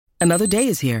Another day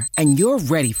is here, and you're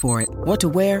ready for it. What to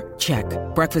wear? Check.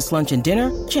 Breakfast, lunch, and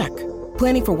dinner? Check.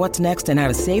 Planning for what's next and how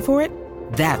to save for it?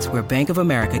 That's where Bank of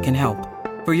America can help.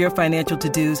 For your financial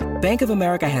to-dos, Bank of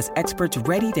America has experts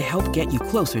ready to help get you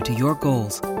closer to your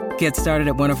goals. Get started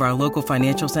at one of our local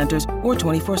financial centers or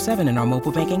 24/7 in our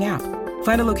mobile banking app.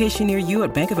 Find a location near you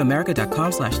at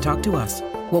bankofamerica.com/talktous.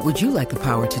 What would you like the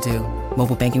power to do?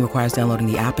 Mobile banking requires downloading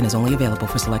the app and is only available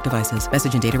for select devices.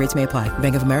 Message and data rates may apply.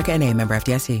 Bank of America N.A., member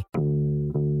FDIC.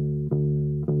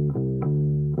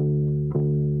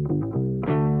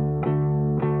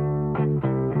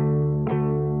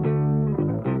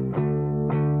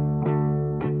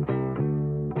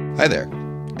 Hi there,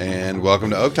 and welcome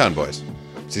to Oaktown Boys,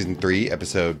 Season 3,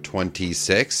 Episode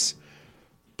 26.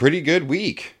 Pretty good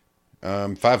week.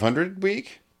 500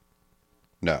 week?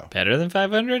 No. Better than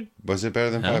 500? Was it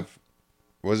better than No.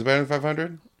 Was it better than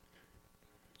 500?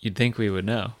 You'd think we would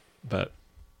know, but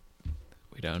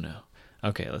we don't know.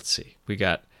 Okay, let's see. We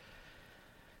got...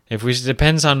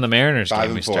 depends on the Mariners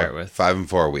game we start with.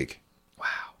 5-4 a week. Wow.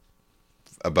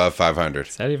 Above 500.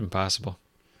 Is that even possible?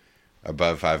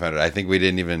 Above 500. I think we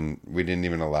didn't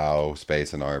even allow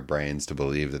space in our brains to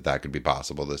believe that could be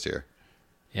possible this year.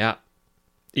 Yeah.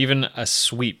 Even a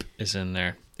sweep is in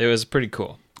there. It was pretty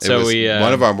cool. It was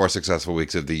one of our more successful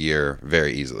weeks of the year,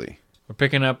 very easily. We're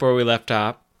picking up where we left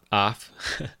off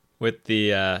with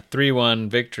the 3-1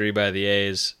 victory by the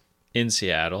A's in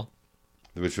Seattle.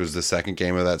 Which was the second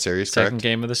game of that series, correct? Second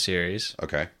game of the series.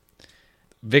 Okay.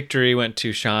 Victory went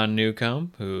to Sean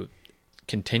Newcomb, who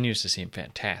continues to seem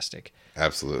fantastic.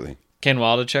 Absolutely. Ken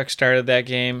Waldachuk started that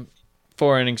game.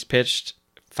 4 innings pitched,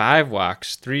 5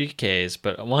 walks, 3 Ks,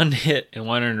 but 1 hit and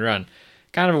 1 earned run.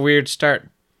 Kind of a weird start.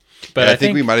 But I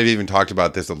think we might have even talked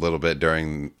about this a little bit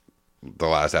during the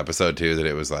last episode too, that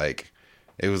it was like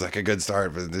a good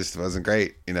start, but this wasn't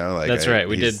great. You know, like that's right.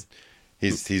 We did.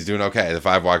 He's doing okay. The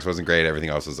 5 walks wasn't great.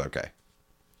 Everything else was okay.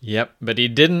 Yep, but he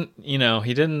didn't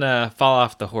fall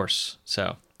off the horse.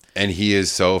 So. And he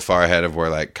is so far ahead of where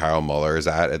like Kyle Muller is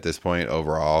at this point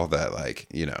overall that like,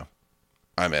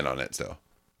 I'm in on it still.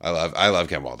 I love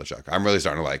Ken Waldachuk. I'm really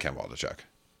starting to like Ken Waldachuk.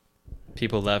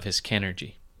 People love his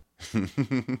Kenergy. So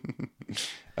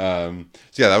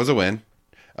yeah, that was a win.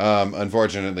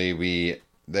 Unfortunately,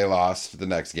 they lost the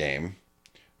next game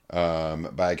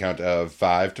by a count of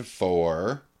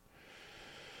 5-4.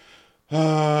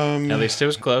 At least it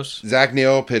was close. Zach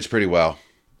Neal pitched pretty well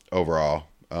overall.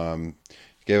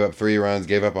 Gave up 3 runs,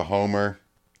 gave up a homer,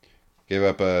 gave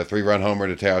up a 3-run homer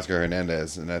to Teoscar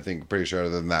Hernandez, and I think pretty sure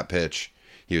other than that pitch,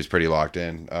 he was pretty locked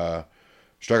in.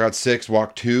 Struck out 6,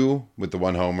 walked 2 with the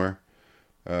 1 homer.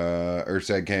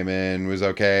 Urseg came in, was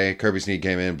okay. Kirby Snead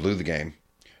came in, blew the game.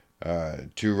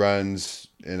 2 runs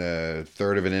in a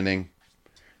third of an inning.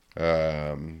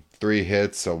 3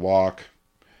 hits, a walk.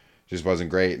 Just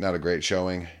wasn't great, not a great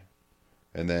showing.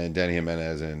 And then Denny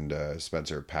Jimenez and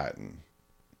Spencer Patton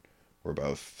were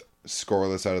both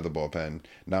scoreless out of the bullpen.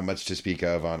 Not much to speak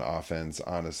of on offense,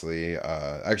 honestly.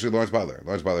 Actually, Lawrence Butler.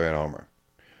 Lawrence Butler had a homer.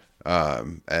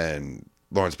 And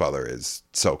Lawrence Butler is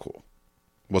so cool.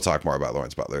 We'll talk more about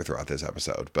Lawrence Butler throughout this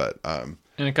episode. But and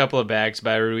a couple of bags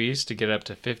by Ruiz to get up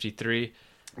to 53.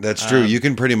 That's true. You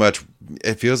can pretty much...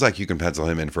 It feels like you can pencil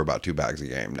him in for about 2 bags a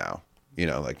game now.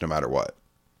 Like no matter what.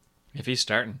 If he's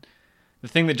starting. The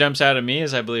thing that jumps out at me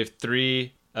is I believe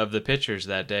 3 of the pitchers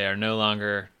that day are no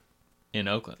longer in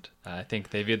Oakland. I think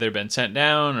they've either been sent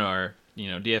down or,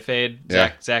 DFA'd.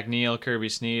 Yeah. Zach Neal, Kirby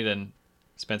Snead, and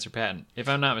Spencer Patton, if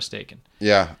I'm not mistaken.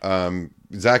 Yeah.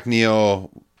 Zach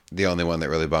Neal, the only one that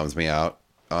really bums me out,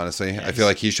 honestly. Yeah, I feel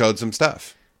like he showed some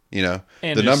stuff, And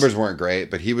the numbers weren't great,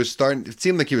 but he was starting... It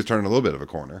seemed like he was turning a little bit of a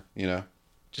corner,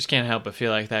 Just can't help but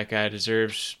feel like that guy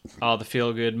deserves all the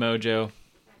feel-good mojo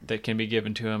that can be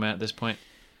given to him at this point.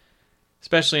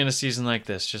 Especially in a season like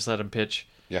this. Just let him pitch.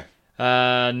 Yeah.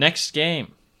 Next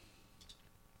game.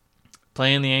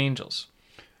 Playing the Angels.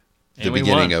 The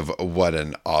beginning of what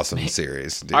an awesome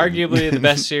series, dude. Arguably the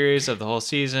best series of the whole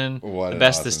season. The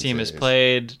best this team has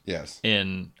played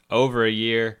in over a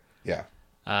year. Yeah.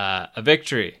 A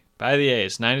victory by the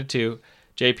A's, 9-2.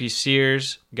 JP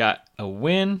Sears got a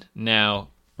win. Now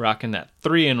rocking that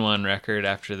 3-1 record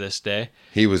after this day.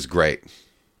 He was great.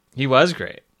 He was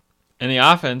great. And the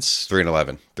offense...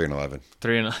 3-11.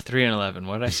 3-11.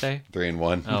 What did I say?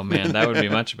 3-1. Oh, man, that would be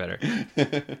much better.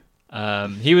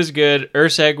 He was good.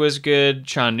 Urseg was good.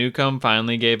 Sean Newcomb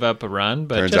finally gave up a run,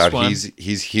 but turns just out one.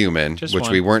 he's human, Just which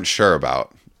one. we weren't sure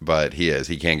about, but he is.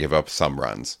 He can give up some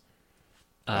runs.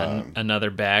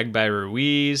 Another bag by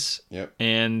Ruiz. Yep.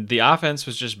 And the offense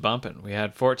was just bumping. We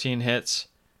had 14 hits,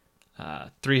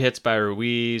 3 hits by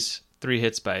Ruiz, 3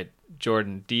 hits by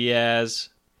Jordan Diaz,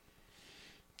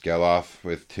 Geloff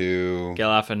with 2.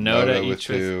 Geloff and Noda each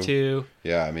with 2.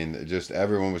 Yeah, I mean, just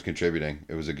everyone was contributing.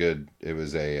 It was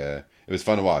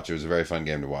fun to watch. It was a very fun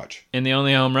game to watch. And the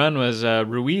only home run was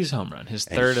Ruiz home run, his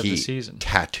third of the season.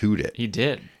 Tattooed it. He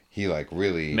did. He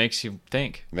really makes you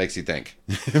think. Made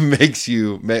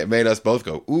us both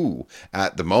go, ooh,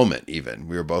 at the moment even.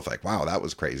 We were both like, wow, that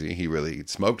was crazy. He really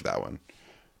smoked that one.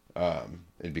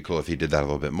 It'd be cool if he did that a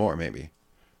little bit more, maybe.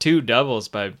 2 doubles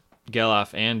by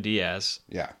Geloff and Diaz.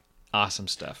 Yeah. Awesome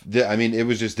stuff. Yeah, I mean,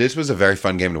 this was a very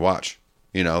fun game to watch.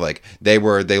 You know, like they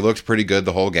looked pretty good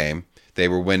the whole game. They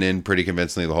were winning pretty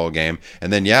convincingly the whole game.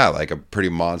 And then, yeah, like a pretty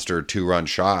monster 2-run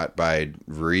shot by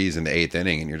Ruiz in the 8th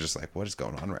inning. And you're just like, what is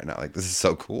going on right now? Like, this is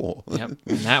so cool. Yep.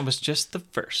 And that was just the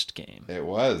first game. It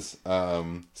was.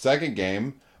 Second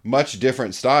game, much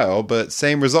different style, but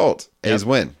same result. A's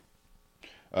win.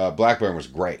 Blackburn was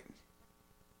great.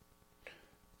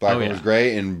 Blackburn was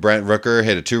great, and Brent Rooker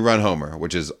hit a 2-run homer,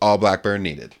 which is all Blackburn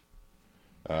needed.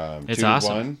 It's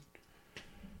awesome.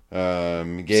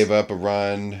 2-1. Gave up a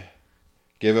run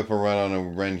on a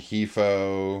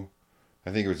Rengifo.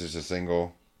 I think it was just a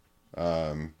single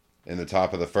in the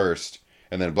top of the first.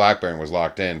 And then Blackburn was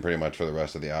locked in pretty much for the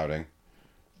rest of the outing.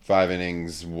 5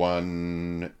 innings,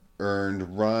 1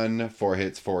 earned run, 4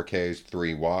 hits, 4 Ks,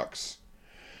 3 walks.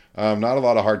 Not a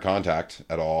lot of hard contact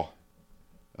at all.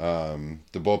 The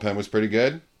bullpen was pretty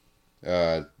good.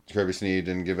 Kirby Snead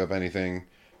didn't give up anything.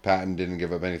 Patton didn't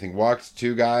give up anything. Walked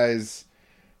 2 guys.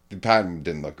 Patton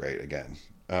didn't look great again.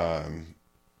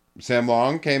 Sam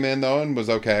Long came in, though, and was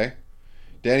okay.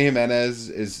 Danny Jimenez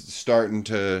is starting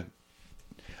to...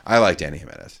 I like Danny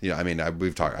Jimenez. You know, I mean, I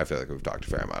feel like we've talked a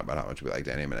fair amount about how much we like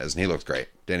Danny Jimenez, and he looks great.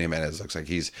 Danny Jimenez looks like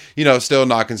he's, still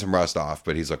knocking some rust off,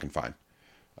 but he's looking fine.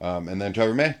 And then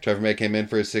Trevor May. Trevor May came in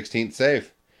for his 16th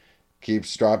save.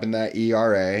 Keeps dropping that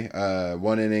ERA.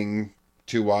 1 inning,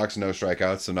 2 walks, no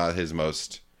strikeouts, so not his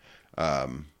most...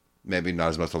 maybe not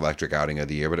his most electric outing of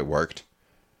the year, but it worked.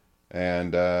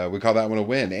 And we call that one a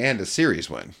win and a series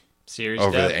win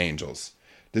over the Angels.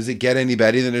 Does it get any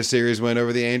better than a series win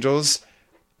over the Angels?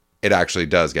 It actually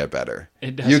does get better.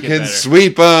 It does. You get can better.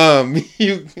 sweep them.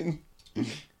 You can,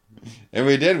 and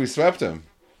we did. We swept them.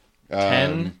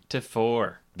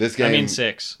 10-4. This game. I mean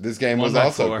 6. This game was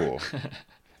also cool.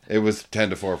 It was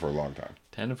 10-4 for a long time.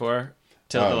 10-4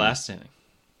 till the last inning.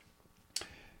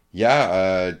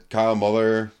 Yeah, Kyle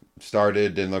Muller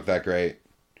started, didn't look that great.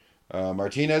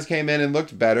 Martinez came in and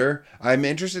looked better. I'm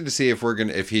interested to see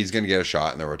if he's gonna get a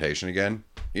shot in the rotation again,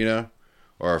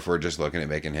 or if we're just looking at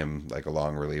making him like a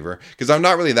long reliever. Because I'm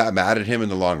not really that mad at him in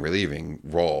the long relieving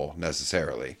role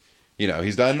necessarily.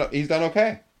 He's done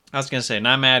okay. I was gonna say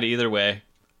not mad either way.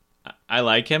 I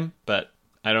like him, but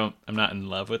I'm not in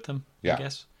love with him. Yeah. I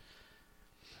guess.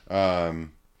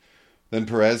 Then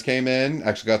Perez came in,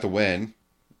 actually got the win.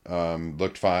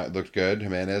 Looked fine, looked good.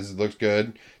 Jimenez looked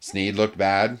good. Snead looked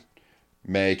bad.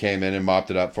 May came in and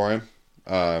mopped it up for him.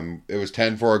 It was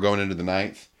 10-4 going into the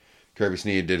 9th. Kirby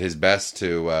Snead did his best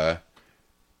to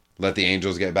let the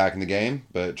Angels get back in the game,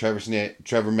 but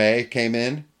Trevor May came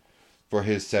in for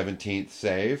his 17th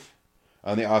save.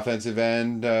 On the offensive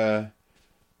end,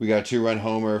 we got a 2-run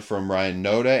homer from Ryan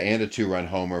Noda and a 2-run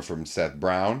homer from Seth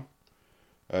Brown.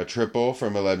 A triple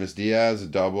from Aledmus Diaz, a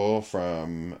double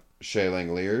from Shea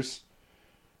Langeliers.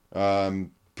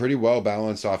 Pretty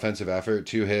well-balanced offensive effort.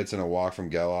 2 hits and a walk from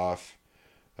Geloff.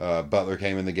 Butler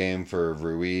came in the game for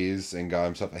Ruiz and got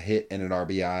himself a hit and an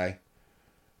RBI.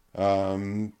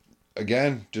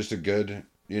 Again, just a good,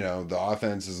 the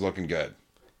offense is looking good.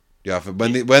 Yeah,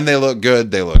 when they look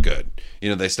good, they look good.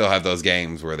 They still have those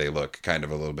games where they look kind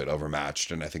of a little bit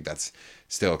overmatched, and I think that's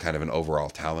still kind of an overall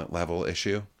talent level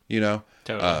issue.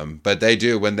 Totally. But they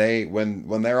do when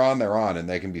they're on, and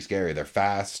they can be scary. They're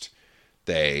fast.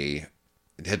 They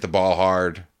hit the ball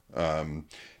hard.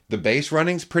 The base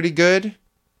running's pretty good.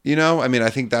 I mean, I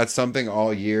think that's something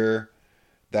all year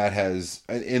that has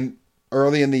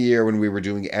early in the year when we were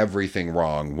doing everything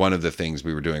wrong. One of the things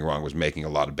we were doing wrong was making a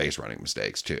lot of base running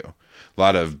mistakes too. A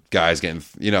lot of guys getting,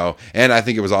 and I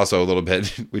think it was also a little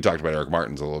bit, we talked about Eric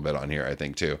Martins a little bit on here, I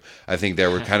think too. I think there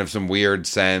were kind of some weird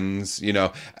sends,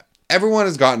 everyone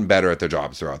has gotten better at their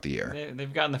jobs throughout the year.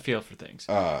 They've gotten the feel for things.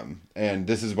 And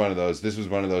this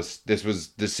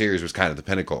series was kind of the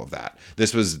pinnacle of that.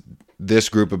 This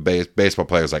group of baseball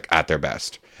players like at their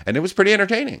best. And it was pretty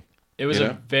entertaining. It was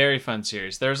a very fun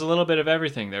series. There was a little bit of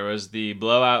everything. There was the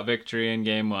blowout victory in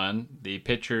Game 1, the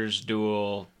pitchers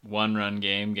duel 1-run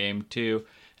Game 2,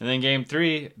 and then Game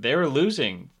 3, they were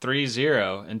losing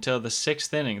 3-0 until the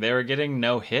 6th inning. They were getting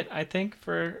no hit, I think,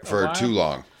 for too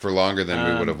long. For longer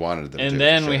than we would have wanted them to. And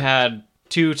then we had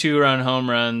 2 2-run home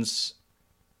runs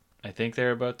I think they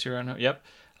were both 2-run. Yep.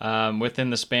 Within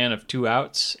the span of 2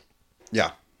 outs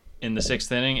Yeah. in the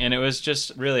 6th inning, and it was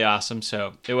just really awesome.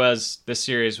 So this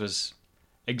series was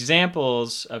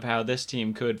examples of how this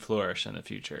team could flourish in the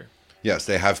future. Yes,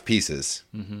 they have pieces.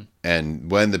 Mm-hmm.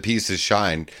 And when the pieces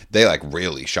shine, they like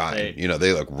really shine.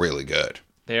 They look really good.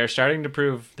 They are starting to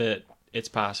prove that it's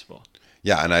possible.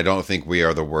 Yeah, and I don't think we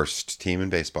are the worst team in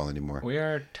baseball anymore. We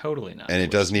are totally not. And it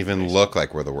doesn't even look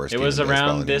like we're the worst team in baseball anymore. It was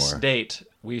around this date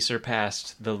we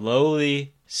surpassed the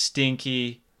lowly,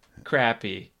 stinky,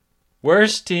 crappy,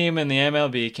 worst team in the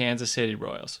MLB, Kansas City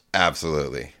Royals.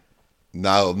 Absolutely.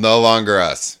 No longer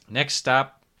us. Next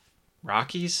stop,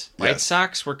 Rockies. White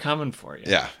Sox, we're coming for you.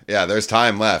 Yeah, there's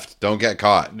time left. Don't get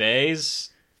caught. The A's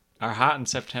are hot in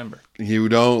September. You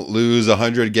don't lose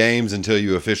 100 games until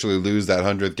you officially lose that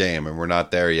 100th game, and we're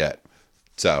not there yet.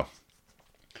 So,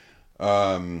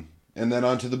 and then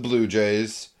on to the Blue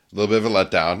Jays. A little bit of a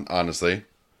letdown, honestly.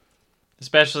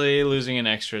 Especially losing in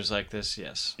extras like this,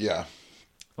 yes. Yeah.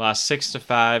 Lost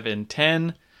 6-5 in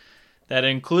 10. That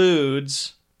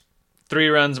includes 3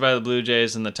 runs by the Blue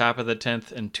Jays in the top of the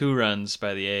 10th and 2 runs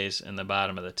by the A's in the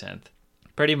bottom of the 10th.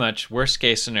 Pretty much worst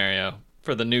case scenario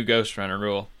for the new Ghost Runner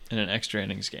rule in an extra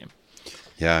innings game.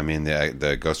 Yeah, I mean,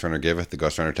 the Ghost Runner giveth, the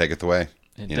Ghost Runner taketh away.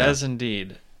 It does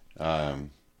indeed. The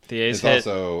A's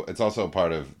it's also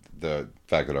part of the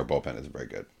fact that our bullpen is very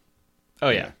good. Oh,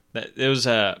 yeah. It was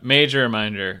a major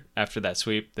reminder after that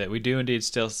sweep that we do indeed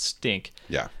still stink.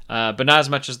 Yeah. But not as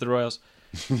much as the Royals.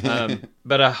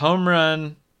 But a home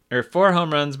run, or 4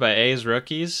 home runs by A's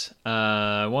rookies.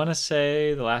 I want to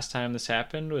say the last time this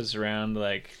happened was around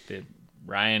like the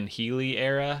Ryan Healy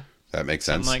era. That makes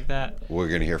sense. Something like that. We're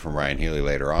going to hear from Ryan Healy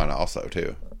later on also,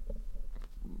 too.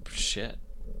 Shit.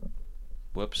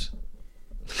 Whoops.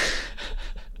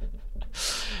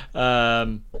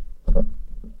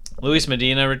 Luis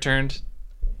Medina returned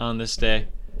on this day.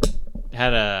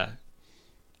 Had a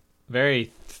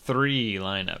very 3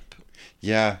 lineup.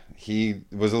 Yeah, he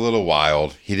was a little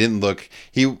wild. He didn't look...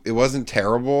 It wasn't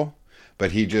terrible,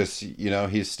 but he just,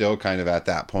 he's still kind of at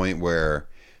that point where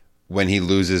when he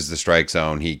loses the strike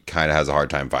zone, he kind of has a hard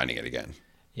time finding it again.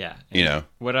 Yeah.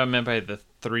 What I meant by the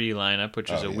 3 lineup,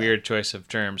 which is a weird choice of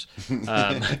terms.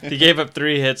 He gave up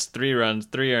 3 hits, 3 runs,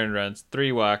 3 earned runs,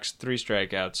 3 walks, 3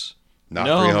 strikeouts. Not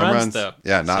no 3 home runs, though.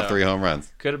 Yeah, not so 3 home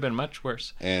runs. Could have been much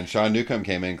worse. And Sean Newcomb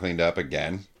came in, cleaned up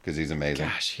again, because he's amazing.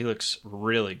 Gosh, he looks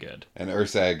really good. And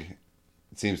Urseg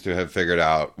seems to have figured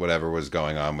out whatever was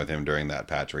going on with him during that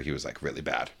patch where he was like really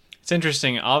bad. It's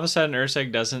interesting. All of a sudden,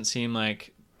 Urseg doesn't seem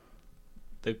like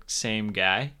the same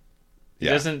guy.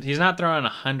 He's not throwing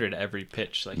 100 every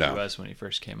pitch like he was when he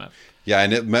first came up. Yeah,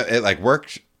 and it like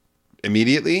worked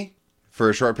immediately for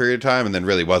a short period of time, and then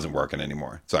really wasn't working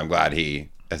anymore. So I'm glad he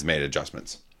has made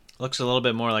adjustments. Looks a little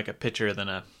bit more like a pitcher than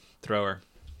a thrower.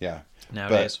 Yeah.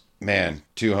 Nowadays. But, man,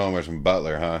 2 homers from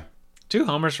Butler, huh? 2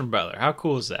 homers from Butler. How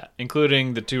cool is that?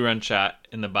 Including the 2-run shot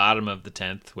in the bottom of the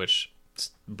 10th, which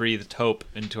breathed hope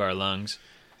into our lungs.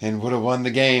 And would have won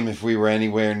the game if we were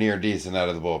anywhere near decent out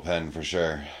of the bullpen, for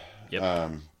sure.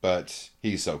 Yep. But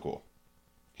he's so cool.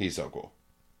 He's so cool.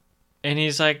 And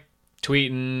he's like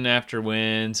tweeting after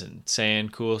wins and saying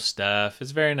cool stuff.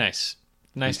 It's very nice.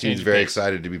 He's very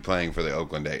excited to be playing for the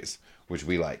Oakland A's, which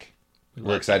we like.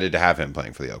 We're excited to have him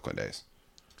playing for the Oakland A's.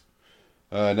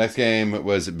 Next game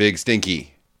was Big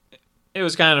Stinky. It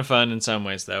was kind of fun in some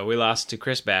ways, though. We lost to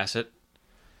Chris Bassett,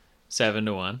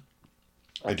 7-1.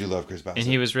 I do love Chris Bassett. And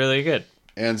he was really good.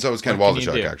 And so was Ken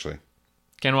Waldachuk, actually.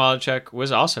 Ken Waldachuk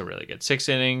was also really good. 6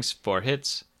 innings, 4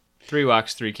 hits, 3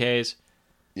 walks, 3 Ks.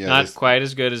 Yeah, Not quite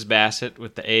as good as Bassett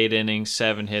with the 8 innings,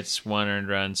 7 hits, 1 earned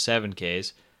run, 7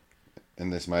 Ks.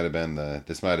 And this might have been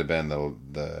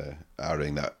the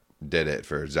outing that did it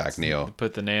for Zach Neal.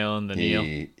 Put the nail in the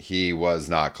Neal. He was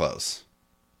not close.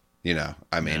 He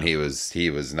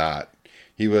was not.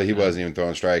 He wasn't even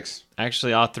throwing strikes.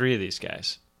 Actually, all 3 of these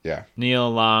guys. Yeah.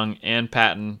 Neal, Long, and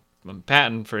Patton.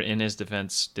 Patton, in his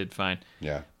defense, did fine.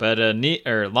 Yeah. But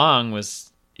Long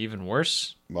was even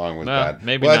worse. Long was bad.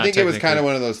 Maybe I think it was kind of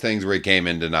one of those things where he came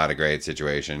into not a great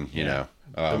situation, you know.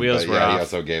 The wheels were off. He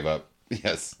also gave up.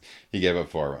 Yes, he gave up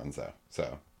 4 runs though.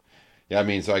 So, yeah, I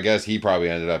mean, so I guess he probably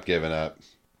ended up giving up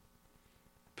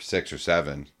 6 or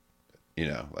 7,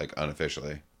 like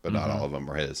unofficially, but not all of them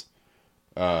were his.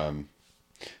 So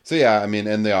yeah, I mean,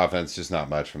 and the offense, just not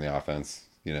much from the offense,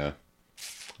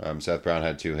 Seth Brown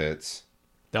had 2 hits.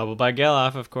 Double by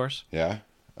Geloff, of course. Yeah.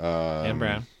 And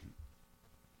Brown.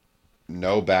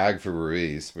 No bag for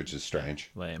Ruiz, which is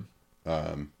strange. Lame.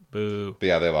 Boo. But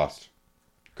yeah, they lost.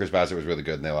 Chris Bassett was really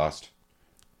good, and they lost.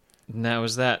 And that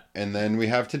was that. And then we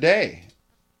have today,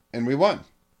 and we won.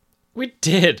 We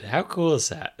did. How cool is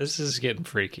that? This is getting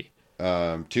freaky.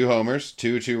 2 homers,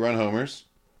 2 2-run homers.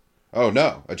 Oh,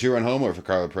 no. A 2-run homer for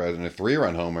Carlos Perez and a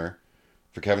 3-run homer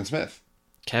for Kevin Smith.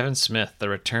 Kevin Smith, the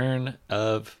return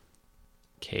of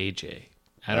KJ.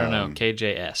 I don't know.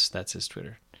 KJS. That's his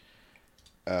Twitter.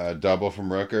 Double from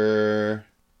Rooker.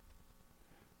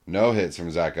 No hits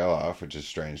from Zach Geloff, which is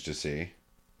strange to see.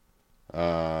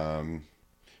 2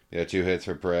 hits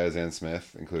for Perez and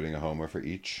Smith, including a homer for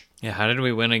each. Yeah, how did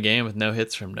we win a game with no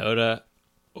hits from Noda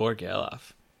or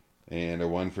Geloff? And a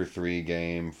 1-for-3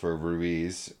 game for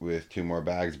Ruiz with 2 more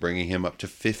bags, bringing him up to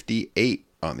 58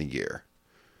 on the year.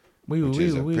 Which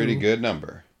is a pretty good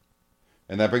number.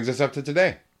 And that brings us up to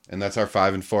today. And that's our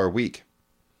 5-4 week.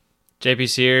 JP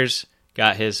Sears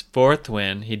got his 4th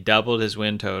win. He doubled his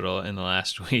win total in the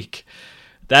last week.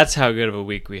 That's how good of a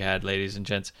week we had, ladies and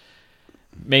gents.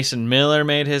 Mason Miller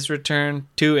made his return.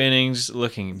 2 innings,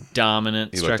 looking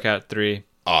dominant. Struck out 3.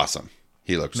 Awesome.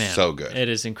 He looked so good. It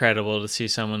is incredible to see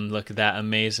someone look that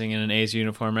amazing in an A's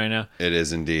uniform right now. It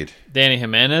is indeed. Danny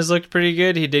Jimenez looked pretty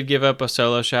good. He did give up a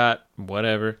solo shot.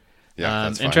 Whatever. Yeah,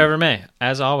 that's fine. And Trevor May,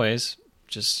 as always,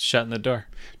 just shutting the door.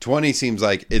 20 seems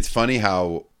like, it's funny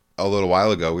how a little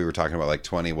while ago we were talking about like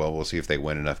 20, well, we'll see if they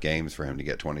win enough games for him to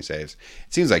get 20 saves.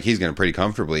 It seems like he's going to pretty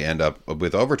comfortably end up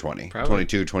with over 20. Probably.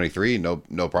 22, 23,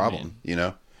 no problem, you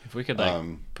know? If we could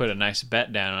put a nice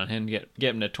bet down on him, get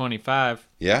him to 25.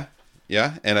 Yeah,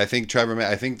 and I think Trevor May,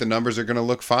 I think the numbers are going to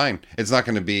look fine. It's not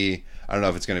going to be, I don't know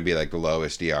if it's going to be like the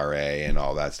lowest ERA and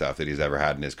all that stuff that he's ever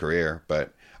had in his career,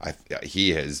 but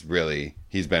he's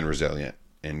been resilient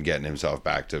in getting himself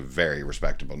back to very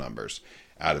respectable numbers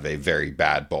out of a very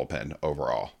bad bullpen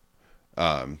overall.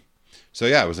 So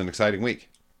yeah, it was an exciting week.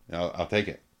 I'll take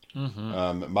it.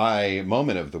 Mm-hmm. My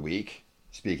moment of the week,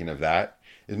 speaking of that,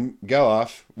 is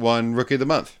Geloff won Rookie of the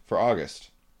Month for August.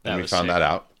 And we found that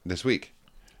out this week.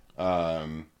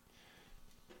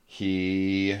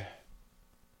 He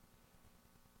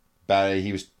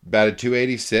was batted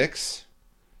 286,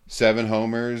 7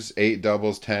 homers, 8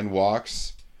 doubles, 10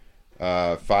 walks,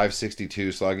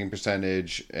 562 slugging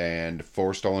percentage, and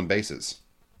 4 stolen bases.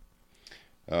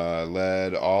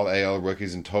 Led all AL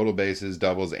rookies in total bases,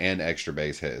 doubles, and extra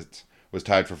base hits. Was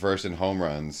tied for first in home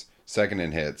runs, second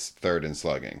in hits, third in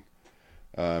slugging.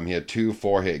 He had 2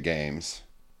 4-hit games,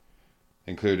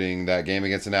 including that game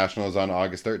against the Nationals on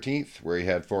August 13th, where he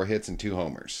had 4 hits and 2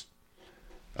 homers.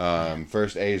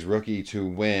 First A's rookie to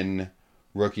win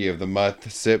Rookie of the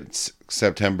Month since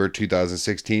September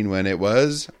 2016, when it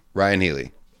was Ryan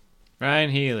Healy. Ryan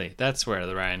Healy. That's where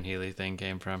the Ryan Healy thing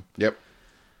came from. Yep.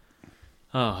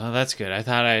 Oh, well, that's good. I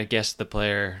thought I guessed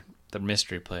the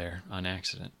mystery player, on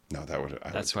accident. No,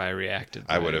 that's why I reacted.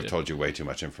 I would have told you way too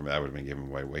much information. I would have been giving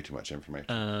away way too much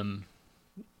information.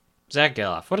 Zach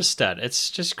Geloff, what a stud. It's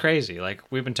just crazy. Like,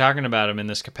 we've been talking about him in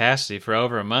this capacity for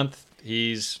over a month.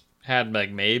 He's had,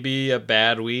 like, maybe a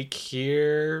bad week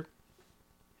here,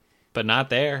 but not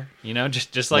there. You know,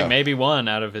 just like maybe one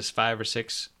out of his 5 or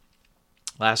 6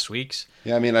 last weeks.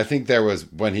 Yeah, I mean, I think there was,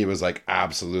 when he was, like,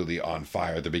 absolutely on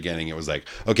fire at the beginning, it was like,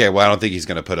 okay, well, I don't think he's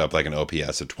going to put up, like, an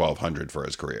OPS of 1,200 for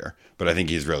his career, but I think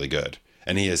he's really good.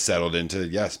 And he has settled into,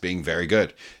 yes, being very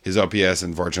good. His OPS,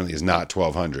 unfortunately, is not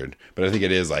 1,200, but I think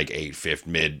it is like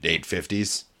mid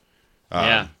 850s.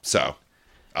 Yeah. So,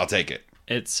 I'll take it.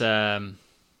 It's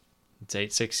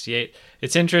 868.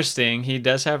 It's interesting. He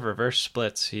does have reverse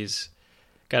splits. He's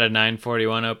got a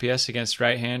 941 OPS against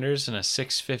right-handers and a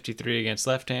 653 against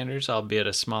left-handers, albeit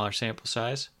a smaller sample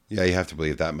size. Yeah, you have to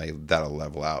believe that'll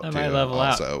level out. That might level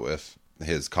out. Also with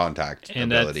his contact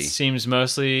and ability. That seems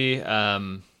mostly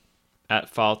at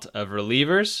fault of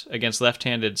relievers against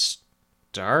left-handed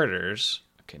starters.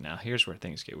 Okay, now here's where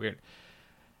things get weird.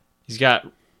 He's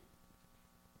got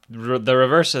the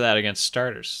reverse of that against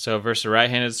starters. So versus a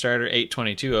right-handed starter,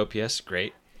 822 OPS,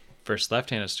 great. Versus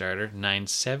left-handed starter,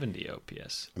 970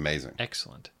 OPS. Amazing.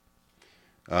 Excellent.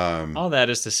 All that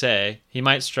is to say, he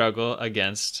might struggle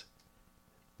against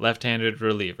left-handed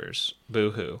relievers.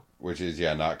 Boo-hoo. Which is,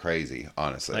 not crazy,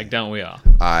 honestly. Like, don't we all?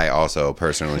 I also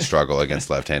personally struggle against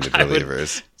left-handed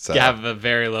relievers. So. Have a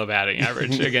very low batting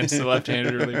average against the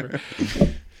left-handed reliever.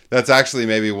 That's actually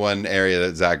maybe one area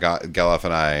that Zach Geloff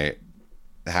and I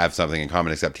have something in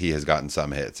common, except he has gotten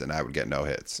some hits, and I would get no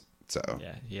hits. So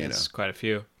yeah, he has quite a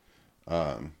few.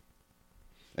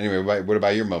 Anyway, what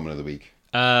about your moment of the week?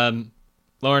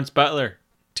 Lawrence Butler,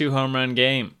 2 home run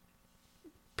game.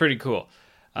 Pretty cool.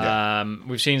 Yeah.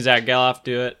 We've seen Zach Geloff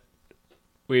do it.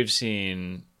 We've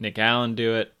seen Nick Allen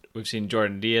do it. We've seen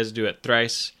Jordan Diaz do it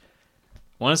thrice.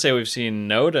 I want to say we've seen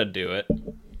Noda do it.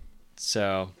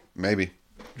 So maybe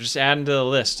just adding to the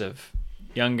list of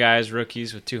young guys,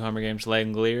 rookies with 2 homer games.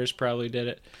 Langoliers probably did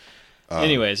it.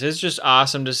 Anyways, it's just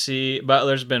awesome to see.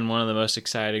 Butler's been one of the most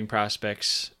exciting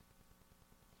prospects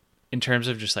in terms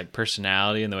of just like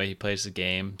personality and the way he plays the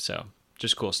game. So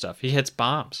just cool stuff. He hits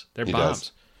bombs. They're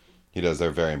bombs. He does.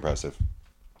 They're very impressive.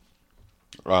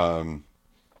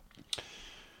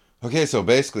 Okay, so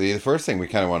basically, the first thing we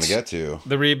kind of want to get to...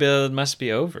 The rebuild must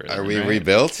be over. Are we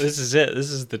rebuilt? This is it.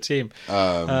 This is the team.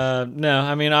 No,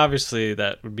 I mean, obviously,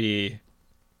 that would be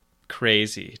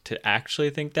crazy to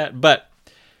actually think that. But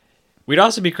we'd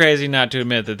also be crazy not to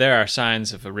admit that there are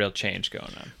signs of a real change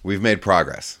going on. We've made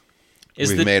progress.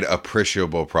 We've made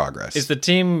appreciable progress. Is the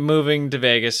team moving to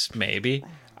Vegas? Maybe.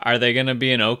 Are they going to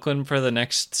be in Oakland for the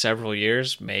next several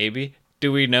years? Maybe.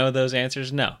 Do we know those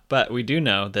answers? No. But we do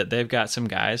know that they've got some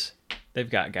guys. They've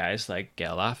got guys like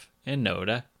Geloff and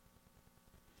Noda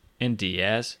and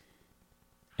Diaz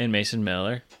and Mason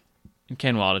Miller and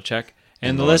Ken Waldachuk.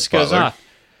 And the list goes on.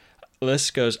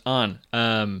 List goes on.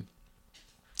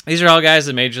 These are all guys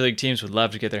that Major League teams would love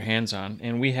to get their hands on,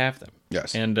 and we have them.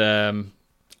 Yes. And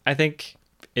I think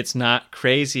it's not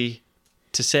crazy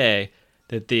to say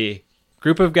that the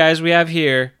group of guys we have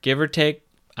here, give or take,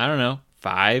 I don't know,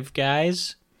 5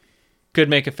 guys, could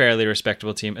make a fairly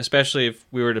respectable team, especially if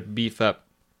we were to beef up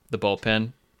the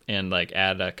bullpen and like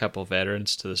add a couple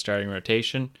veterans to the starting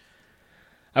rotation.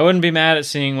 I wouldn't be mad at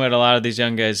seeing what a lot of these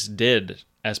young guys did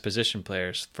as position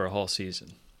players for a whole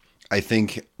season. I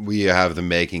think we have the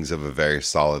makings of a very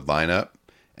solid lineup,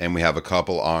 and we have a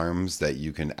couple arms that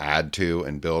you can add to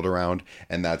and build around,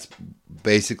 and that's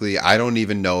basically, I don't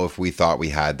even know if we thought we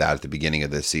had that at the beginning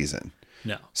of this season.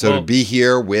 No. So to be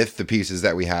here with the pieces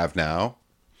that we have now,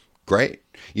 great.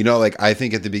 You know, like I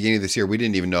think at the beginning of this year, we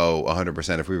didn't even know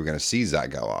 100% if we were going to see Zach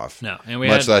Geloff. No, and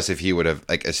much less if he would have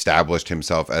like established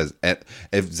himself as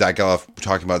if Zach Geloff,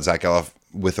 talking about Zach Geloff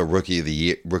with a rookie of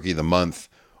the month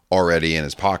already in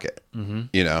his pocket. Mm-hmm.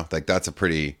 You know, like that's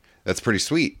pretty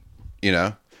sweet. You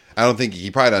know, I don't think he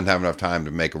probably doesn't have enough time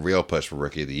to make a real push for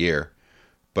rookie of the year,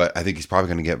 but I think he's probably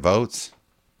going to get votes.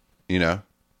 You know,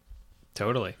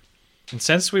 totally. And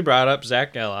since we brought up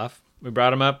Zach Geloff, we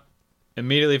brought him up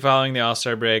immediately following the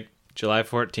All-Star break, July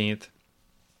 14th.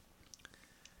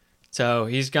 So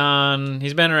he's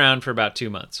been around for about 2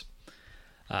 months.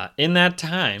 In that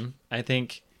time, I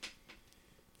think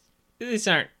these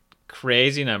aren't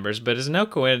crazy numbers, but it's no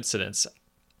coincidence.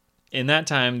 In that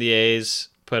time, the A's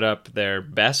put up their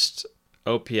best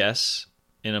OPS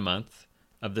in a month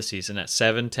of the season at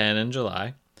 710 in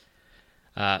July.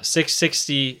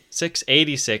 660,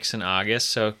 686 in August,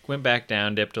 so it went back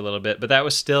down, dipped a little bit, but that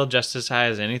was still just as high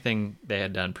as anything they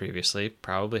had done previously,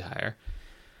 probably higher.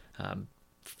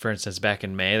 For instance, back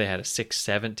in May, they had a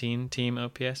 617 team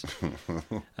OPS.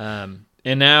 And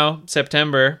now,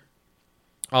 September,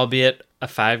 albeit a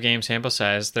 5-game sample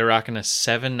size, they're rocking a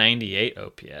 798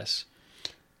 OPS.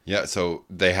 Yeah, so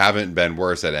they haven't been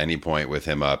worse at any point with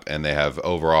him up, and they have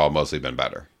overall mostly been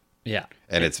better. Yeah.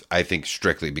 And it's, I think,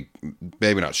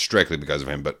 maybe not strictly because of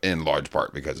him, but in large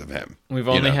part because of him. We've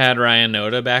only had Ryan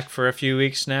Noda back for a few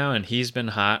weeks now, and he's been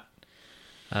hot.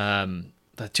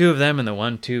 The two of them in the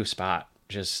 1-2 spot,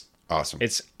 just awesome.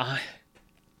 It's,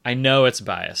 I know it's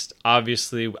biased.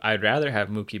 Obviously, I'd rather have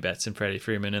Mookie Betts and Freddie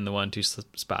Freeman in the 1-2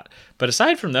 spot. But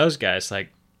aside from those guys,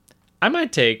 like, I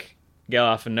might take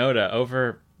Geloff and Noda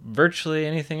over virtually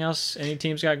anything else any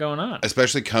team's got going on.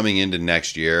 Especially coming into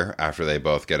next year after they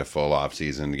both get a full off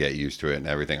season to get used to it and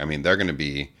everything. I mean, it's going to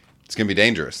be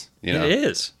dangerous. You know? It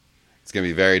is. It's going to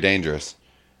be very dangerous.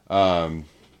 And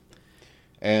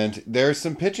there's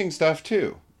some pitching stuff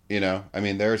too. You know, I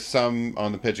mean, there's some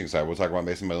on the pitching side. We'll talk about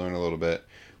Mason Miller in a little bit.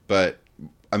 But,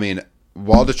 I mean,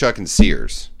 Waldachuk and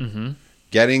Sears. Mm-hmm.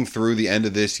 Getting through the end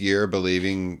of this year,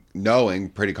 knowing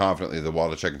pretty confidently that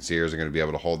Waldachuk and Sears are going to be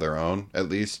able to hold their own at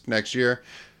least next year,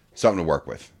 something to work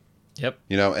with. Yep.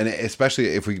 You know, and especially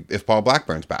if Paul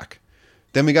Blackburn's back,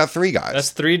 then we got 3 guys.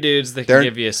 That's 3 dudes that can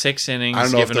give you 6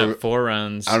 innings, giving up 4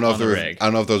 runs. I don't know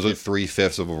if those are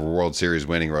 3/5 of a World Series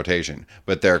winning rotation,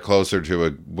 but they're closer to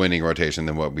a winning rotation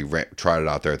than what we trotted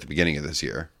out there at the beginning of this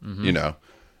year. Mm-hmm. You know,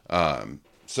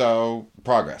 so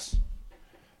progress.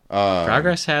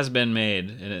 Progress has been made,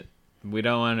 and we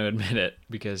don't want to admit it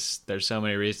because there's so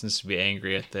many reasons to be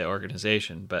angry at the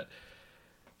organization. But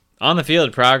on the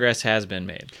field, progress has been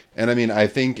made. And I mean, I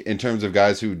think in terms of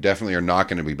guys who definitely are not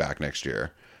going to be back next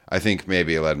year, I think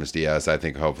maybe Aledmus Diaz. I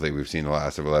think hopefully we've seen the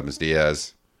last of Aledmus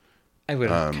Diaz. I would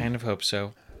kind of hope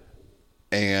so.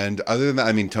 And other than that,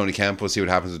 I mean, Tony Kemp, we'll see what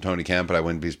happens with Tony Kemp, but I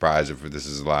wouldn't be surprised if this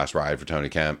is the last ride for Tony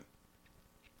Kemp.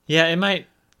 Yeah, it might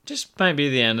be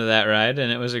the end of that ride,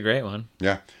 and it was a great one.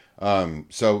 Yeah.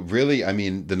 So really, I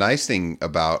mean, the nice thing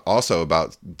about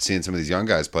seeing some of these young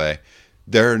guys play,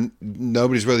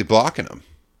 nobody's really blocking them.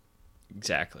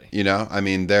 Exactly. You know, I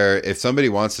mean, if somebody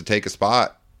wants to take a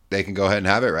spot, they can go ahead and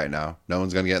have it right now. No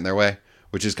one's going to get in their way,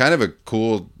 which is kind of a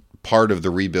cool part of the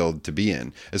rebuild to be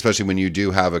in, especially when you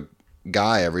do have a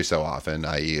guy every so often,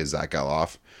 i.e. Zach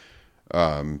Geloff,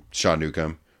 Sean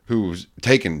Newcomb, who's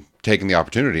taken the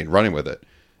opportunity and running with it.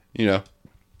 You know,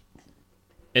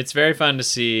 it's very fun to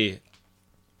see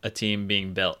a team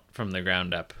being built from the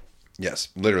ground up. Yes,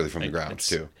 literally from the ground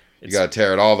too. You got to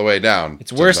tear it all the way down.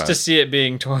 It's worse to see it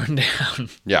being torn down.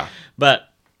 Yeah. But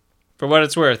for what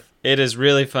it's worth, it is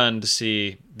really fun to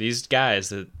see these guys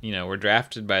that, you know, were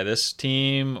drafted by this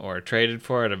team or traded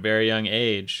for at a very young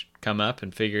age come up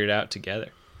and figure it out together.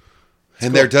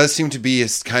 And there does seem to be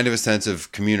kind of a sense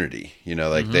of community, you know,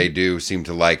 like they do seem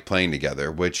to like playing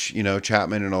together, which, you know,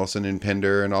 Chapman and Olsen and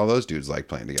Pinder and all those dudes like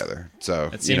playing together. So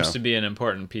it seems to be an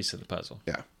important piece of the puzzle.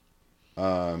 Yeah.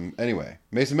 Anyway,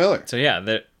 Mason Miller. So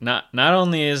yeah, not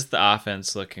only is the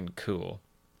offense looking cool,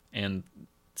 and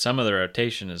some of the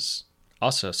rotation is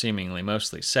also seemingly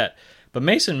mostly set, but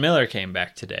Mason Miller came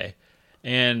back today,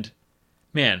 and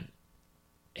man,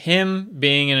 him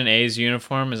being in an A's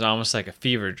uniform is almost like a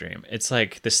fever dream. It's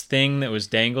like this thing that was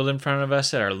dangled in front of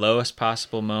us at our lowest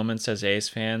possible moments as A's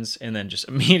fans, and then just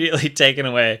immediately taken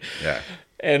away. Yeah.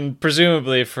 And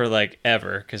presumably for like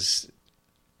ever, because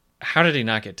how did he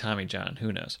not get Tommy John?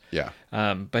 Who knows? Yeah.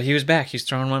 But he was back. He's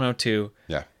throwing 102.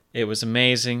 Yeah. It was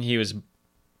amazing. He was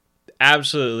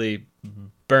absolutely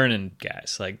burning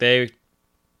guys. Like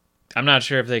I'm not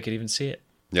sure if they could even see it.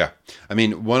 Yeah. I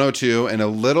mean, 102 and a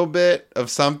little bit of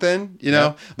something, you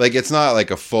know? Yeah. Like, it's not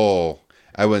like a full,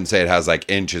 I wouldn't say it has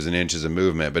like inches and inches of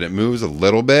movement, but it moves a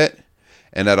little bit.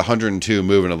 And at 102,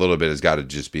 moving a little bit has got to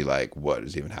just be like, what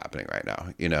is even happening right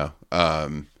now, you know?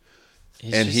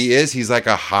 He's like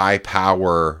a high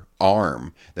power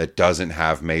arm that doesn't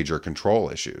have major control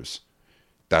issues.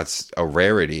 That's a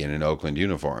rarity in an Oakland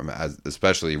uniform,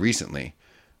 especially recently.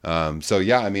 So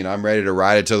yeah, I mean, I'm ready to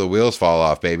ride it till the wheels fall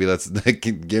off, baby. Let's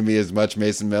give me as much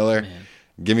Mason Miller. Man.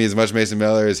 Give me as much Mason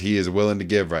Miller as he is willing to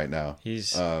give right now.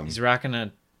 He's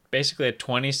rocking basically a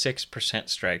 26%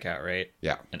 strikeout rate.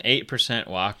 Yeah. An 8%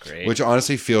 walk rate. Which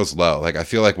honestly feels low. Like, I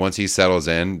feel like once he settles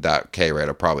in, that K rate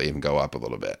will probably even go up a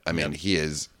little bit. I mean, he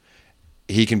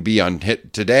can be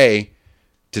unhit today,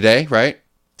 right?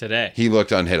 Today. He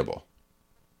looked unhittable.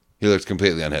 He looked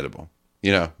completely unhittable,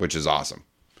 you know, which is awesome.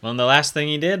 Well, and the last thing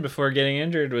he did before getting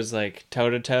injured was like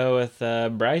toe-to-toe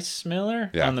with Bryce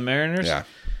Miller on the Mariners. Yeah,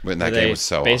 but that game was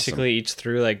so basically awesome. Each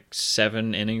threw like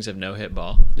 7 innings of no-hit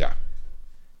ball. Yeah.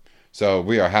 So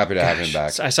we are happy to have him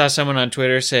back. I saw someone on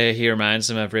Twitter say he reminds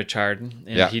them of Rich Harden,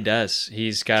 and he does.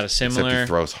 He's got a similar... Except he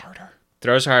throws harder.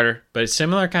 Throws harder, but it's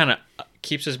similar kind of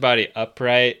keeps his body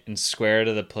upright and square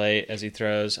to the plate as he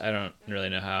throws. I don't really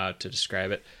know how to describe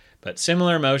it. But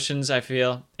similar emotions, I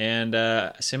feel, and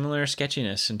similar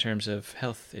sketchiness in terms of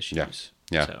health issues.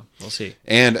 Yeah. So we'll see.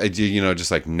 And,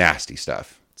 just like nasty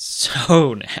stuff.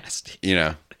 So nasty. You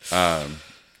know?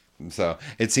 So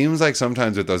it seems like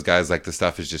sometimes with those guys, like the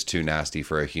stuff is just too nasty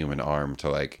for a human arm to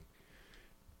like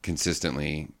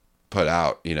consistently put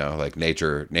out, you know, like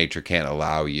nature can't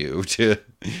allow you to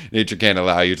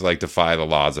like defy the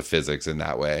laws of physics in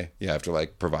that way. You have to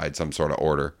like provide some sort of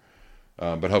order.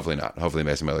 But hopefully not. Hopefully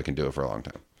Mason Miller can do it for a long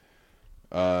time.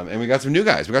 And we got some new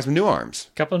guys. We got some new arms.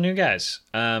 A couple of new guys.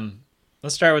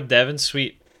 Let's start with Devin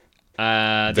Sweet.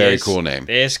 Very cool name.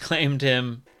 They just claimed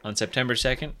him on September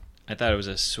 2nd. I thought it was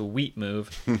a sweet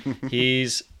move.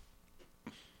 He's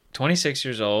 26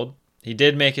 years old. He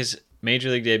did make his Major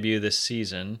League debut this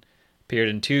season. Appeared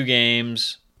in 2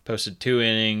 games. Posted 2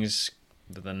 innings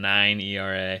with a 9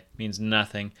 ERA. Means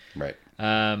nothing. Right.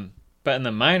 But in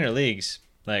the minor leagues...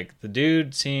 like, the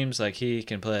dude seems like he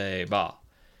can play ball.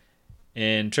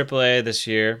 In AAA this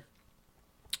year,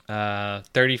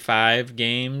 35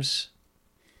 games,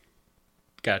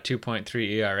 got a 2.3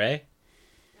 ERA.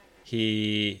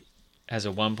 He has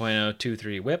a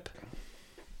 1.023 whip.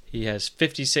 He has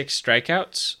 56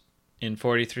 strikeouts in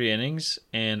 43 innings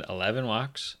and 11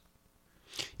 walks.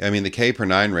 I mean, the K per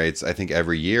 9 rates, I think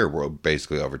every year were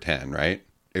basically over 10, right?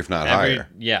 If not higher.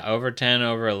 Yeah, over 10,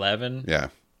 over 11. Yeah.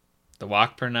 The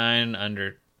walk per 9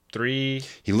 under 3.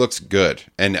 He looks good,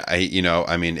 and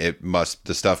the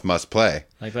stuff must play.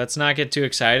 Like, let's not get too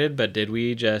excited, but did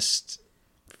we just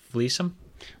fleece him?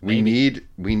 We need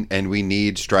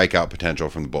strikeout potential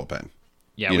from the bullpen.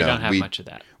 Yeah, we don't have much of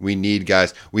that. We need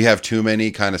guys. We have too many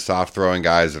kind of soft throwing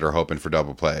guys that are hoping for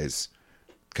double plays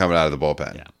coming out of the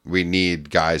bullpen. Yeah. We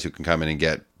need guys who can come in and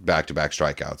get back-to-back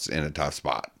strikeouts in a tough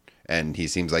spot, and he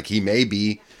seems like he may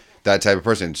be that type of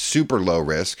person. Super low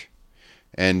risk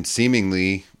and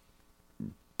seemingly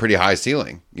pretty high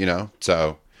ceiling,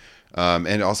 So,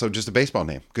 and also just a baseball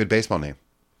name. Good baseball name.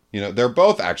 They're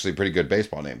both actually pretty good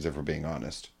baseball names, if we're being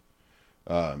honest.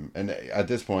 And at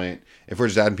this point, if we're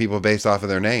just adding people based off of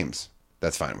their names,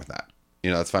 that's fine with that.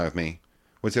 That's fine with me.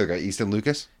 What's the other guy? Easton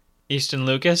Lucas? Easton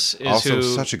Lucas is also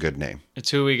such a good name.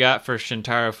 It's who we got for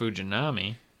Shintaro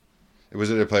Fujinami. Was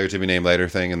it a player to be named later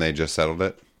thing and they just settled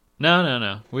it?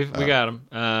 No. We got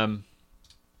him.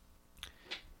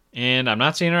 And I'm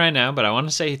not seeing it right now, but I want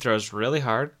to say he throws really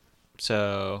hard.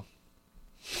 So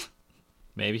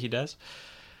maybe he does.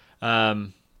 But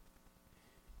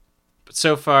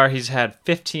so far, he's had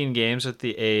 15 games with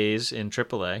the A's in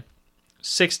AAA,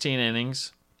 16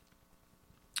 innings,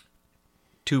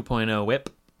 2.0 whip,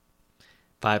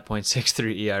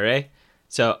 5.63 ERA.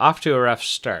 So off to a rough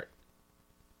start.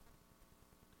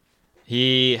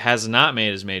 He has not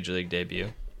made his major league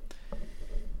debut.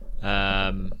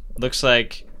 Looks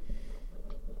like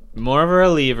more of a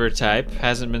reliever type.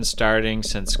 Hasn't been starting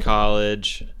since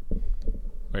college,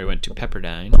 where he went to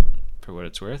Pepperdine, for what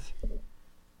it's worth.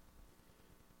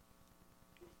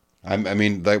 Our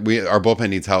bullpen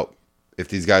needs help. If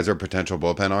these guys are potential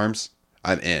bullpen arms,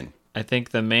 I'm in. I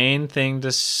think the main thing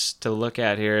to look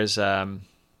at here is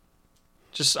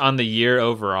just on the year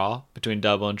overall between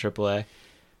Double and AAA.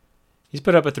 He's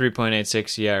put up a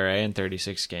 3.86 ERA in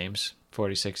 36 games,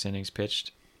 46 innings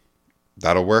pitched.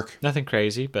 That'll work. Nothing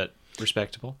crazy, but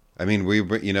respectable.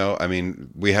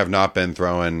 We have not been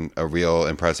throwing a real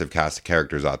impressive cast of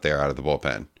characters out there out of the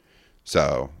bullpen.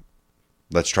 So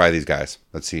let's try these guys.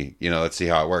 Let's see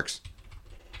how it works.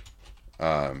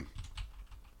 And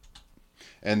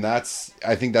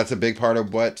I think that's a big part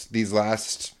of what these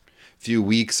last few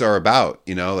weeks are about,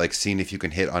 like seeing if you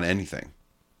can hit on anything,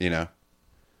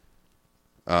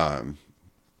 And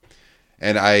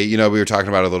we were talking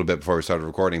about it a little bit before we started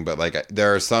recording, but like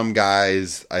there are some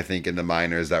guys I think in the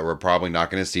minors that we're probably not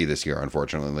going to see this year,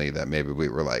 unfortunately, that maybe we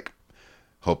were like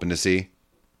hoping to see.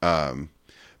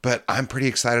 But I'm pretty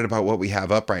excited about what we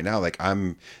have up right now.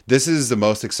 This is the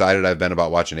most excited I've been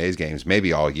about watching A's games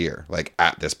maybe all year, like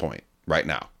at this point right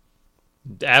now.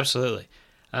 Absolutely.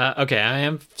 Okay, I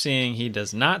am seeing he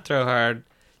does not throw hard.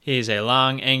 He's a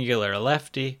long, angular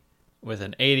lefty with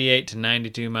an 88 to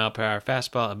 92 mile per hour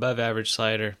fastball, above average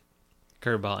slider,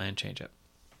 curveball, and changeup.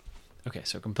 Okay,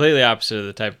 so completely opposite of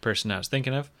the type of person I was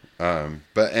thinking of.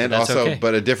 But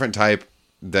a different type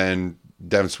than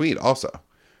Devin Sweet also.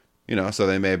 So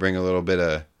they may bring a little bit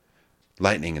of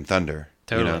lightning and thunder.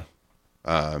 Totally.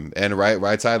 And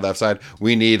right side, left side,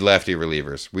 we need lefty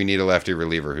relievers. We need a lefty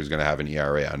reliever who's going to have an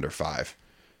ERA under 5.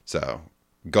 So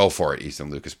go for it,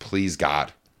 Easton Lucas. Please,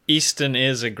 God. Easton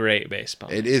is a great baseball.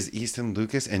 It is Easton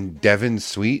Lucas and Devin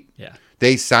Sweet. Yeah.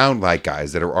 They sound like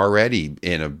guys that are already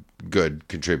good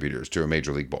contributors to a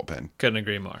major league bullpen. Couldn't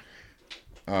agree more.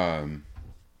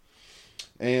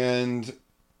 And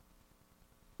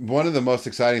one of the most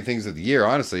exciting things of the year,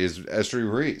 honestly, is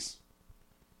Esteury Ruiz.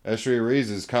 Esteury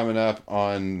Ruiz is coming up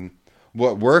on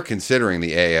what we're considering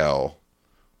the AL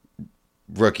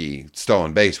rookie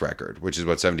stolen base record, which is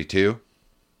what, 72?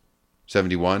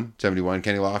 71 Kenny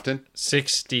Lofton?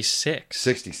 66.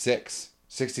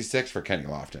 66 for Kenny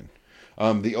Lofton.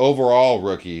 The overall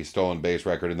rookie stolen base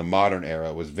record in the modern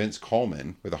era was Vince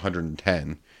Coleman with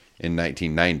 110 in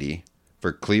 1990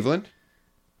 for Cleveland,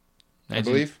 I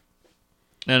believe.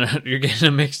 No, you're getting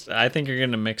a mixed. I think you're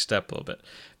getting mixed up a little bit.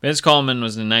 Vince Coleman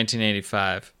was in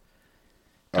 1985.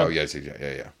 Oh, yes,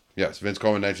 yeah. Yes, Vince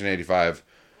Coleman, 1985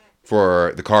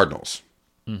 for the Cardinals.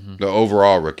 Mm-hmm. The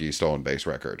overall rookie stolen base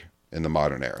record in the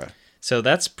modern era. So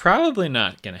that's probably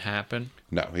not going to happen.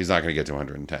 No, he's not going to get to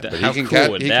 110. But how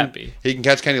cool would that be? He can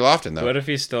catch Kenny Lofton, though. What if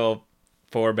he stole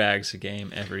 4 bags a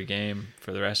game every game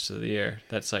for the rest of the year?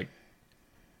 That's like...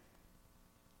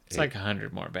 It's like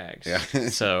 100 more bags. Yeah.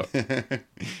 So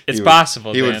it's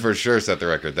possible. He would for sure set the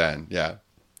record then. Yeah.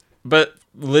 But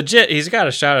legit, he's got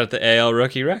a shot at the AL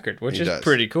rookie record, which is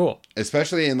pretty cool.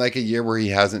 Especially in like a year where he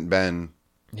hasn't been.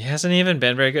 He hasn't even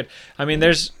been very good. I mean,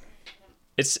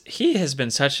 he has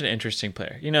been such an interesting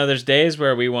player. There's days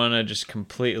where we want to just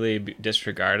completely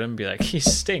disregard him, be like, he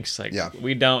stinks. Like,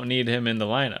 we don't need him in the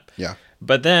lineup. Yeah.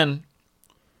 But then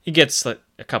he gets like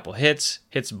a couple hits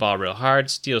the ball real hard,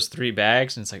 steals 3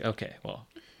 bags, and it's like, okay, well,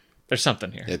 there's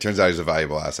something here. Yeah, it turns out he's a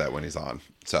valuable asset when he's on.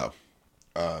 So,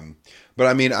 but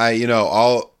I mean,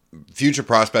 all future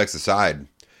prospects aside,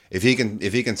 if he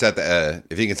can set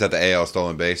the AL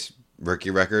stolen base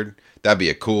rookie record, that'd be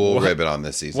a cool ribbon on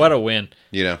this season. What a win!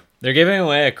 They're giving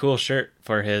away a cool shirt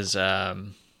for his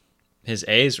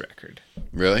A's record.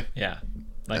 Really? Yeah.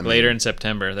 Later in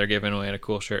September, they're giving away a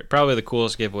cool shirt. Probably the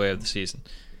coolest giveaway of the season.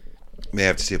 May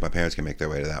have to see if my parents can make their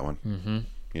way to that one. Mm-hmm.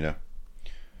 You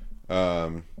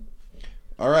know.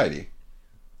 Alrighty.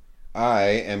 I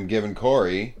am giving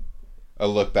Corey a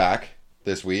look back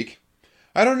this week.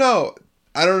 I don't know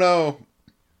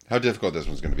how difficult this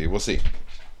one's going to be. We'll see.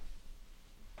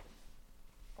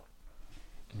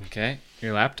 Okay.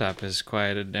 Your laptop is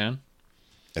quieted down.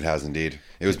 It has indeed.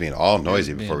 It was being all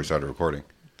noisy before we started recording.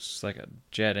 It's like a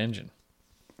jet engine.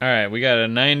 All right. We got a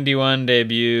 91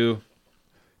 debut.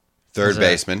 Third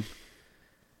baseman.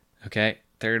 Okay.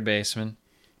 Third baseman.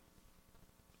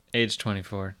 Age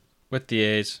 24. With the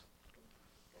A's.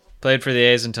 Played for the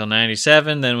A's until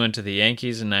 97, then went to the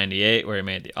Yankees in 98, where he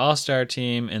made the All-Star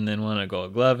team, and then won a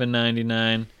Gold Glove in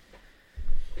 99.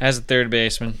 As a third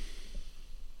baseman.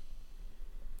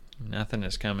 Nothing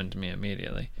is coming to me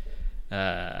immediately.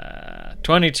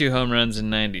 22 home runs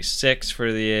in 96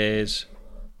 for the A's.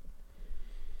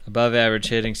 Above average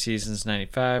hitting seasons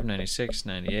 95, 96,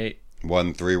 98.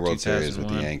 Won 3 World Series with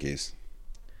the Yankees.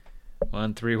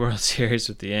 Won 3 World Series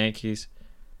with the Yankees.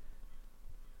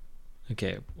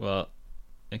 Okay,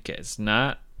 it's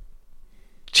not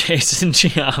Jason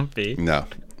Giambi. No.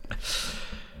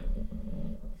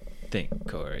 Think,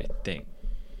 Corey, think.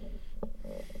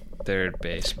 Third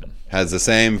baseman. Has the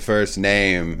same first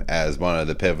name as one of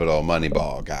the pivotal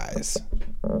Moneyball guys.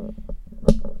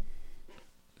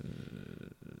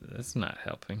 That's not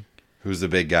helping. Who's the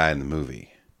big guy in the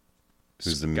movie?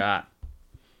 Scott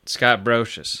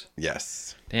Brocious.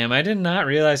 Yes. Damn, I did not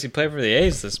realize he played for the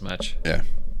A's this much. Yeah.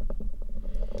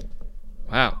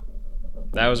 Wow.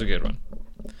 That was a good one.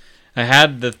 I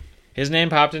had his name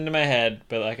popped into my head,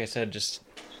 but like I said, just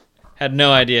had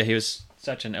no idea he was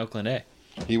such an Oakland A.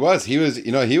 He was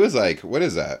like, what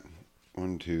is that?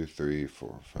 1, 2, 3,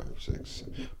 4, 5, 6.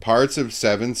 Parts of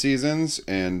 7 seasons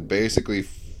and basically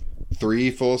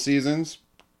 3 full seasons,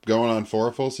 going on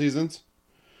 4 full seasons.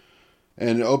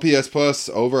 And OPS plus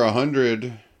over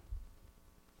 100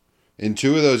 in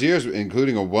 2 of those years,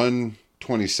 including a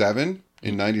 127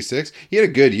 in 96. He had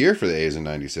a good year for the A's in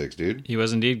 96, dude. He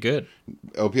was indeed good.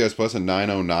 OPS plus a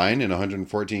 909 in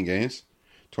 114 games.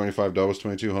 25 doubles,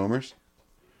 22 homers.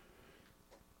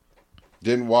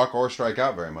 Didn't walk or strike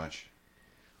out very much.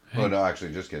 Hey. Oh, no,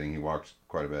 actually, just kidding. He walked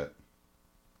quite a bit.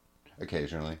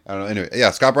 Occasionally. I don't know. Anyway,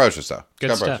 yeah, Scott Brocious, though.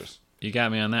 Good stuff. Brocious. You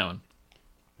got me on that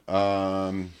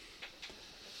one.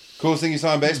 Coolest thing you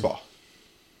saw in baseball?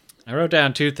 I wrote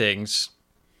down 2 things,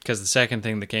 because the second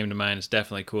thing that came to mind is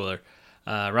definitely cooler.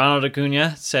 Ronald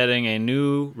Acuna setting a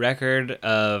new record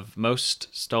of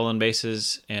most stolen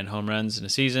bases and home runs in a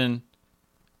season.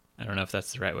 I don't know if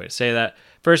that's the right way to say that.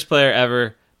 First player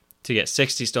ever to get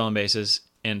 60 stolen bases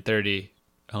and 30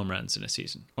 home runs in a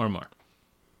season or more.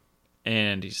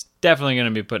 And he's definitely going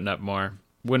to be putting up more.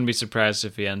 Wouldn't be surprised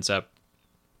if he ends up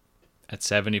at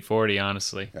 70-40,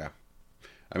 honestly. Yeah.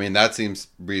 I mean, that seems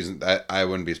I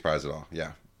wouldn't be surprised at all.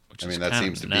 Yeah. I mean, that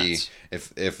seems to nuts. Be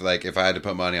if I had to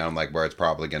put money on like where it's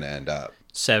probably going to end up.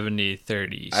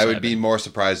 70-30. I would be more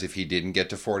surprised if he didn't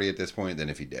get to 40 at this point than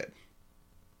if he did.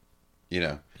 You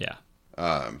know. Yeah.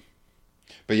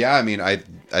 But yeah, I mean, I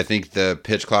think the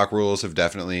pitch clock rules have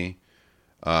definitely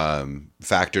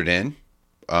factored in,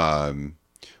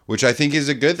 which I think is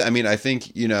a good. I mean, I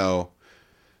think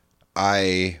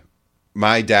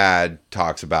my dad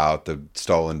talks about the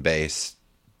stolen base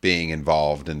being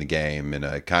involved in the game in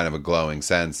a kind of a glowing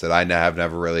sense that I have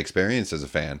never really experienced as a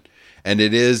fan, and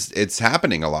it's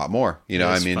happening a lot more.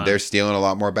 I mean, fun. They're stealing a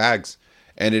lot more bags.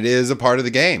 And it is a part of the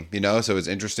game, so it's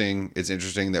interesting. It's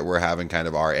interesting that we're having kind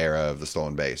of our era of the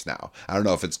stolen base now. I don't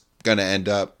know if it's going to end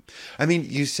up. I mean,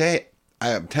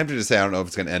 I'm tempted to say I don't know if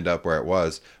it's going to end up where it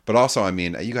was. But also, I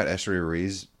mean, you got Esteury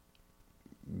Ruiz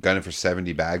gunning for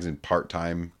 70 bags in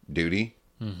part-time duty,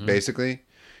 basically.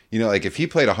 Like if he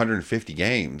played 150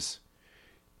 games,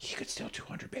 he could steal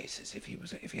 200 bases if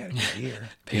he had a good year.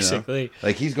 Basically.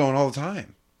 Like he's going all the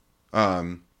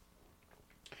time.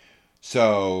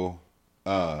 So...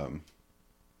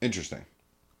 interesting.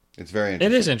 It's very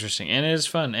interesting. It is interesting, and it is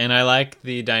fun. And I like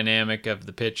the dynamic of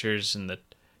the pitchers and the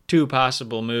 2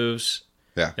 possible moves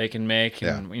they can make.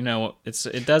 And,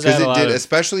 it does add a lot of...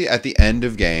 especially at the end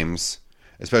of games,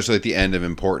 especially at the end of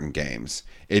important games,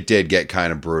 it did get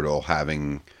kind of brutal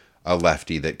having a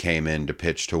lefty that came in to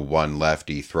pitch to one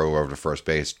lefty, throw over to first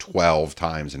base 12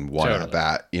 times in one at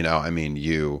bat. I mean,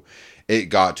 it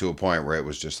got to a point where it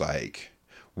was just like...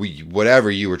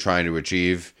 whatever you were trying to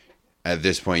achieve, at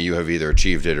this point you have either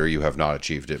achieved it or you have not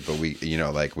achieved it. But we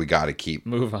got to keep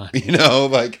move on.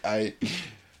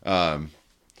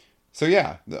 So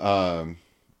yeah,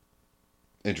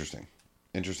 interesting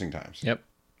times. Yep.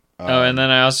 And then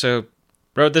I also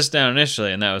wrote this down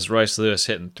initially, and that was Royce Lewis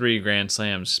hitting 3 grand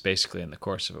slams basically in the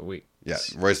course of a week. Yeah,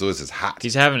 Royce Lewis is hot.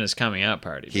 He's having his coming out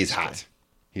party. He's hot.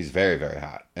 He's very, very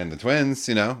hot. And the Twins,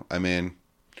 I mean...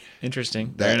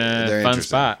 Interesting. They're in a fun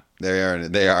spot.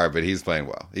 They are, but he's playing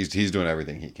well. He's doing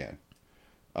everything he can.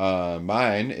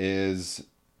 Mine is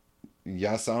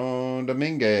Yason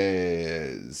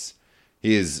Dominguez.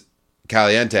 He is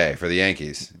caliente for the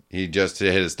Yankees. He just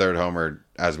hit his 3rd homer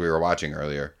as we were watching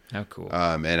earlier. How cool.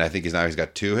 And I think he's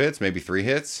got 2 hits, maybe 3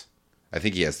 hits. I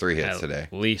think he has 3 hits today.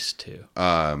 At least 2.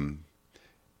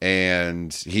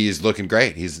 And he's looking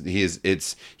great. He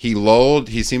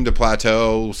seemed to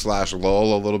plateau /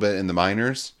 lull a little bit in the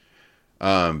minors.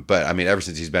 But I mean, ever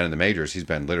since he's been in the majors, he's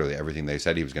been literally everything they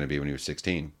said he was going to be when he was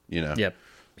 16, Yep.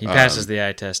 He passes the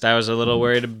eye test. I was a little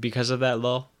worried because of that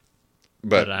lull,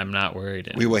 but I'm not worried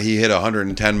anymore. He hit a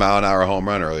 110-mile-an-hour home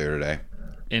run earlier today.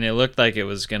 And it looked like it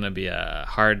was going to be a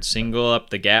hard single up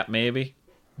the gap, maybe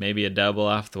a double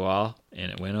off the wall,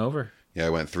 and it went over. Yeah,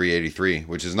 it went 383,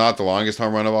 which is not the longest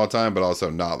home run of all time, but also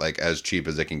not like as cheap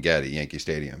as it can get at Yankee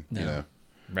Stadium. No.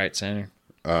 Right center.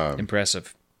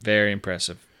 Impressive. Very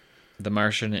impressive. The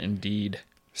Martian indeed.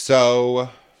 So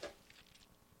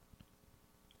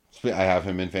I have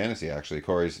him in fantasy, actually.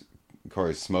 Corey's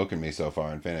smoking me so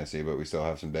far in fantasy, but we still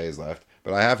have some days left.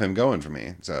 But I have him going for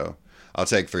me, so I'll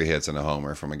take 3 hits and a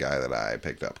homer from a guy that I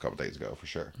picked up a couple days ago for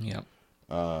sure. Yep.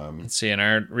 Let's see, in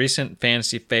our recent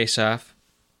fantasy face-off,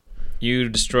 you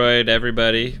destroyed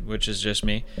everybody, which is just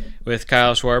me, with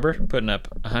Kyle Schwarber putting up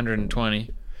 120.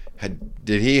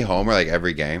 Did he homer like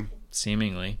every game?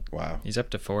 Seemingly. Wow. He's up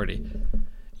to 40.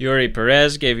 Yuri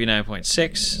Perez gave you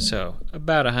 9.6, so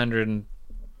about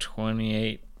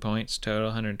 128 points total,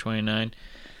 129.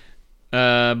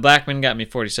 Blackman got me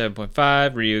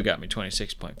 47.5. Ryu got me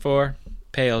 26.4.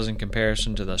 Pales in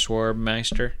comparison to the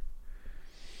Schwarbmeister.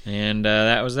 And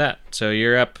that was that. So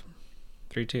you're up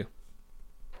 3-2.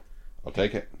 I'll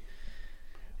take it.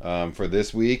 For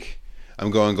this week,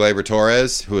 I'm going Gleyber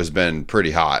Torres, who has been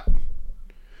pretty hot.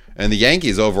 And the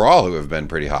Yankees overall, who have been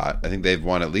pretty hot. I think they've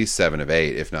won at least 7 of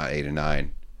 8, if not 8 of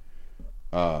 9.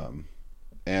 And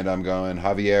I'm going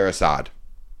Javier Assad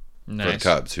for the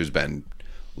Cubs, who's been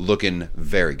looking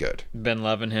very good. Been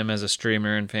loving him as a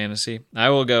streamer in fantasy. I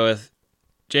will go with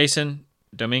Jason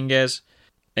Dominguez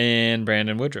and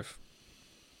Brandon Woodruff.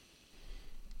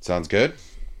 Sounds good.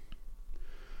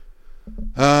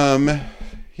 Yeah,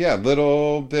 a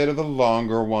little bit of a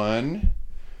longer one.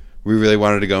 We really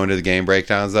wanted to go into the game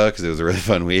breakdowns, though, because it was a really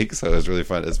fun week. So it was really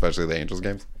fun, especially the Angels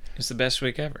games. It's the best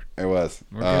week ever. It was.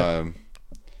 But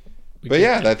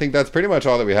yeah, I think that's pretty much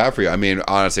all that we have for you. I mean,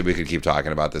 honestly, we could keep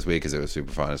talking about this week because it was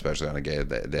super fun, especially on a game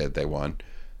that they won.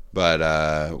 But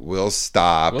we'll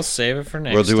stop. We'll save it for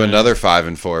next We'll do time. another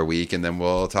 5-4 week, and then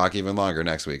we'll talk even longer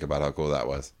next week about how cool that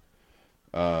was.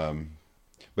 But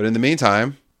in the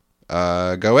meantime,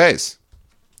 go A's.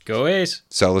 Go A's.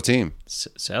 Sell the team.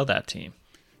 Sell that team.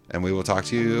 And we will talk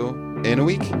to you in a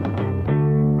week.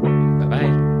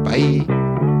 Bye-bye. Bye.